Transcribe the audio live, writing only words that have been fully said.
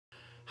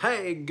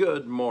Hey,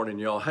 good morning,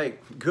 y'all. Hey,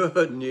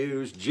 good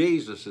news.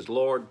 Jesus is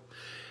Lord.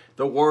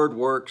 The word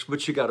works,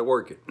 but you got to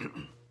work it.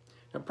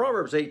 Now,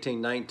 Proverbs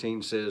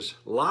 18:19 says,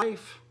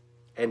 life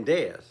and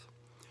death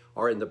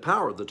are in the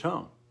power of the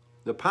tongue.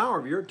 The power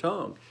of your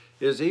tongue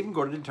is even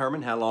going to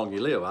determine how long you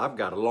live. I've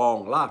got a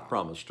long life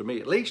promised to me,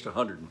 at least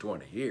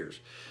 120 years.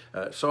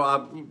 That's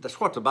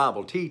what the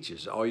Bible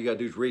teaches. All you got to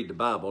do is read the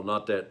Bible,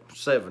 not that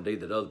 70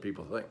 that other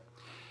people think.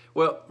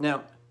 Well,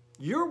 now,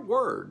 your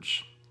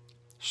words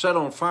set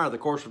on fire the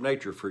course of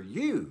nature for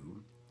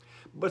you,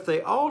 but they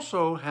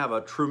also have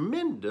a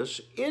tremendous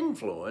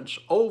influence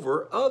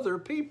over other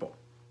people.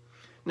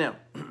 Now,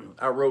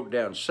 I wrote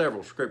down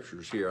several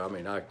scriptures here. I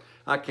mean,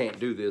 I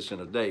can't do this in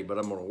a day, but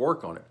I'm going to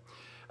work on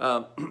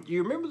it.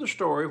 You remember the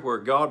story where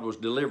God was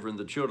delivering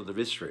the children of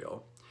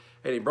Israel,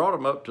 and he brought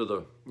them up to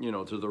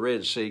the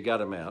Red Sea, got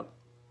them out,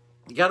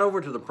 got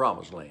over to the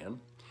Promised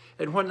Land,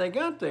 and when they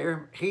got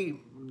there,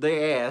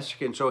 they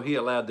asked, and so he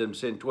allowed them to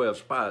send 12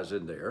 spies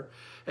in there.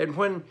 And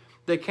when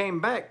they came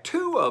back,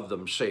 2 of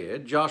them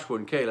said, Joshua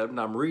and Caleb, and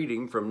I'm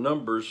reading from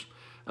Numbers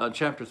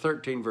chapter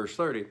 13, verse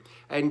 30,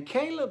 and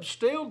Caleb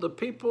stilled the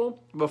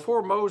people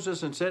before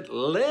Moses and said,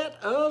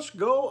 let us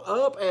go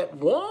up at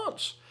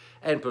once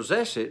and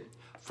possess it,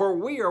 for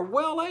we are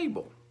well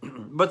able.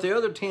 But the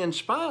other 10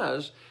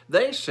 spies,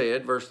 they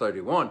said, verse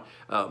 31,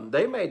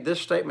 they made this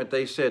statement.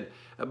 They said,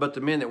 but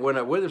the men that went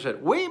up with us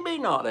said, we be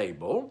not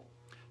able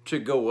to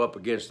go up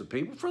against the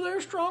people, for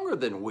they're stronger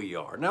than we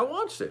are. Now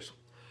watch this.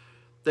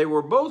 They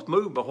were both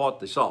moved by what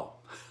they saw.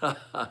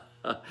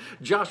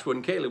 Joshua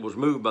and Caleb was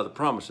moved by the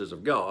promises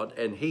of God,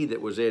 and he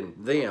that was in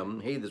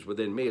them, he that's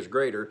within me, is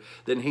greater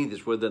than he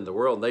that's within the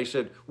world. And they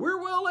said,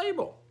 we're well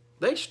able.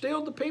 They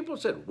stilled the people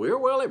and said, we're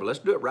well able. Let's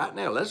do it right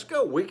now. Let's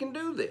go. We can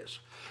do this.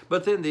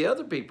 But then the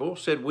other people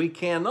said, we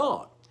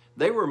cannot.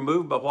 They were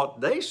moved by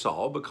what they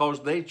saw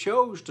because they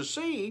chose to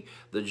see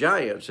the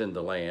giants in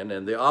the land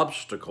and the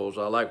obstacles.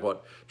 I like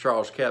what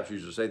Charles Capps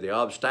used to say, the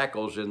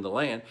obstacles in the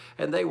land,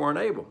 and they weren't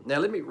able. Now,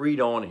 let me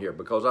read on here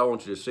because I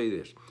want you to see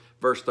this.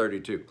 Verse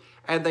 32,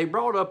 and they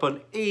brought up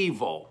an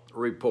evil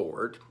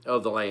report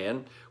of the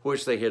land,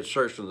 which they had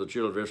searched from the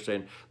children of Israel,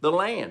 saying, the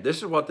land, this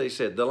is what they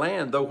said, the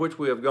land, though which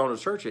we have gone to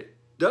search it,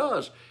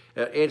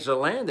 it's a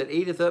land that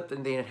eateth up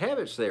the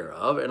inhabitants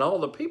thereof, and all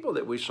the people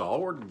that we saw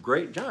were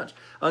great giants.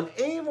 An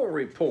evil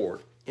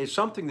report is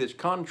something that's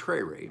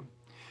contrary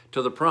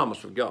to the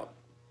promise of God.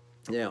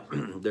 Now,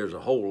 there's a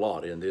whole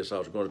lot in this. I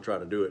was going to try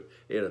to do it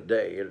in a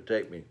day. It'll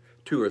take me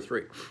 2 or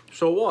 3.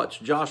 So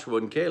watch. Joshua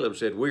and Caleb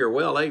said, we are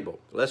well able.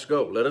 Let's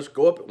go. Let us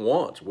go up at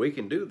once. We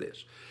can do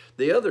this.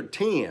 The other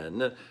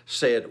 10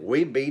 said,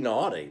 we be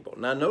not able.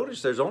 Now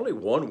notice there's only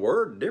one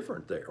word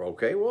different there.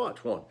 Okay,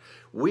 watch one.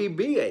 We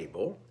be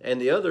able, and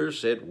the others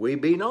said, we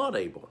be not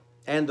able.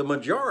 And the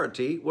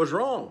majority was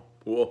wrong.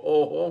 Whoa,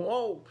 whoa, whoa,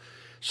 whoa.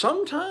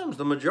 Sometimes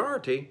the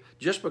majority,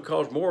 just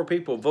because more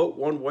people vote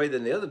one way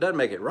than the other, doesn't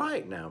make it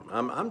right. Now,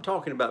 I'm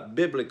talking about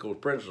biblical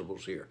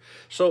principles here.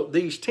 So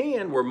these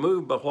 10 were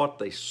moved by what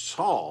they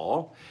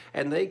saw,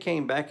 and they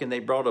came back and they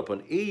brought up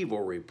an evil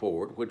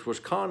report, which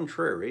was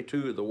contrary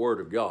to the word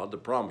of God, the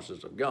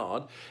promises of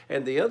God.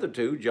 And the other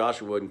 2,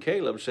 Joshua and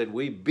Caleb, said,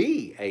 we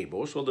be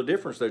able. So the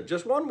difference, there's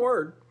just one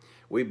word.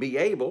 We be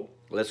able,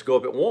 let's go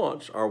up at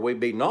once, or we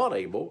be not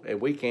able, and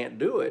we can't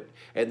do it.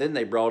 And then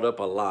they brought up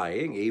a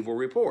lying, evil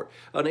report.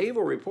 An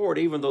evil report,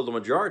 even though the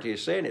majority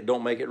is saying it,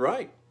 don't make it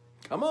right.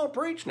 Come on,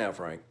 preach now,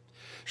 Frank.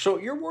 So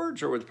your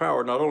words are with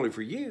power not only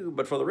for you,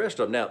 but for the rest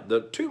of them. Now,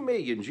 the 2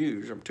 million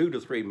Jews, or 2 to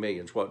 3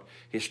 million is what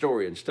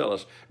historians tell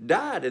us,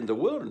 died in the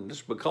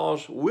wilderness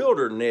because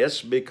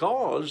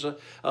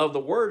of the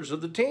words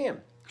of the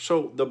 10.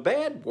 So the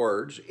bad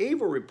words,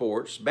 evil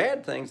reports,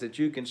 bad things that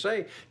you can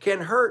say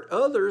can hurt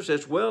others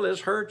as well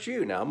as hurt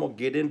you. Now, I'm going to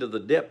get into the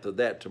depth of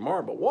that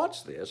tomorrow, but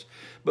watch this.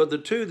 But the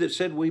 2 that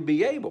said we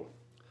be able,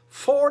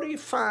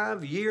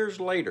 45 years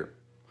later,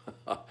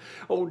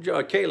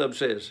 Caleb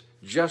says,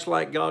 just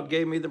like God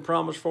gave me the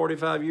promise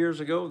 45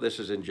 years ago, this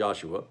is in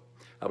Joshua,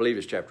 I believe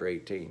it's chapter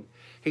 18.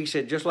 He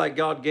said, just like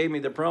God gave me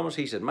the promise,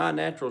 he said, my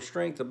natural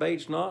strength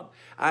abates not.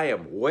 I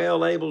am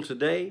well able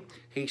today.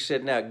 He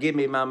said, now give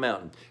me my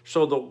mountain.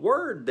 So the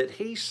word that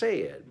he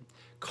said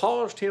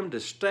caused him to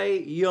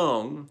stay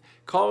young,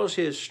 caused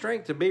his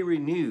strength to be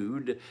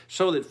renewed,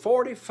 so that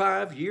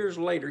 45 years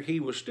later he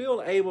was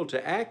still able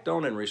to act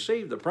on and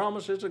receive the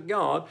promises of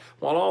God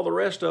while all the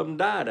rest of them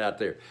died out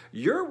there.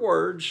 Your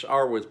words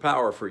are with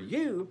power for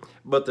you,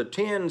 but the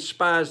 10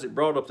 spies that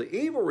brought up the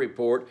evil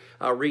report,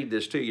 I'll read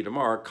this to you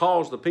tomorrow,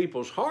 caused the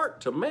people's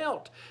heart to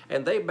melt,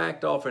 and they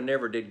backed off and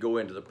never did go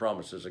into the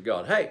promises of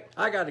God. Hey,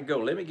 I got to go.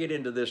 Let me get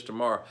into this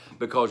tomorrow,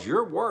 because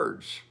your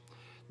words,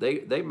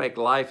 They make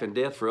life and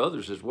death for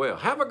others as well.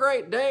 Have a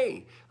great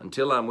day.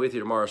 Until I'm with you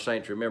tomorrow,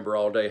 saints, remember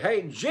all day,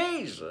 hey,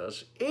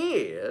 Jesus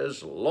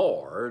is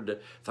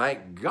Lord.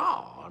 Thank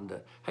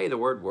God. Hey, the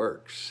word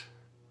works.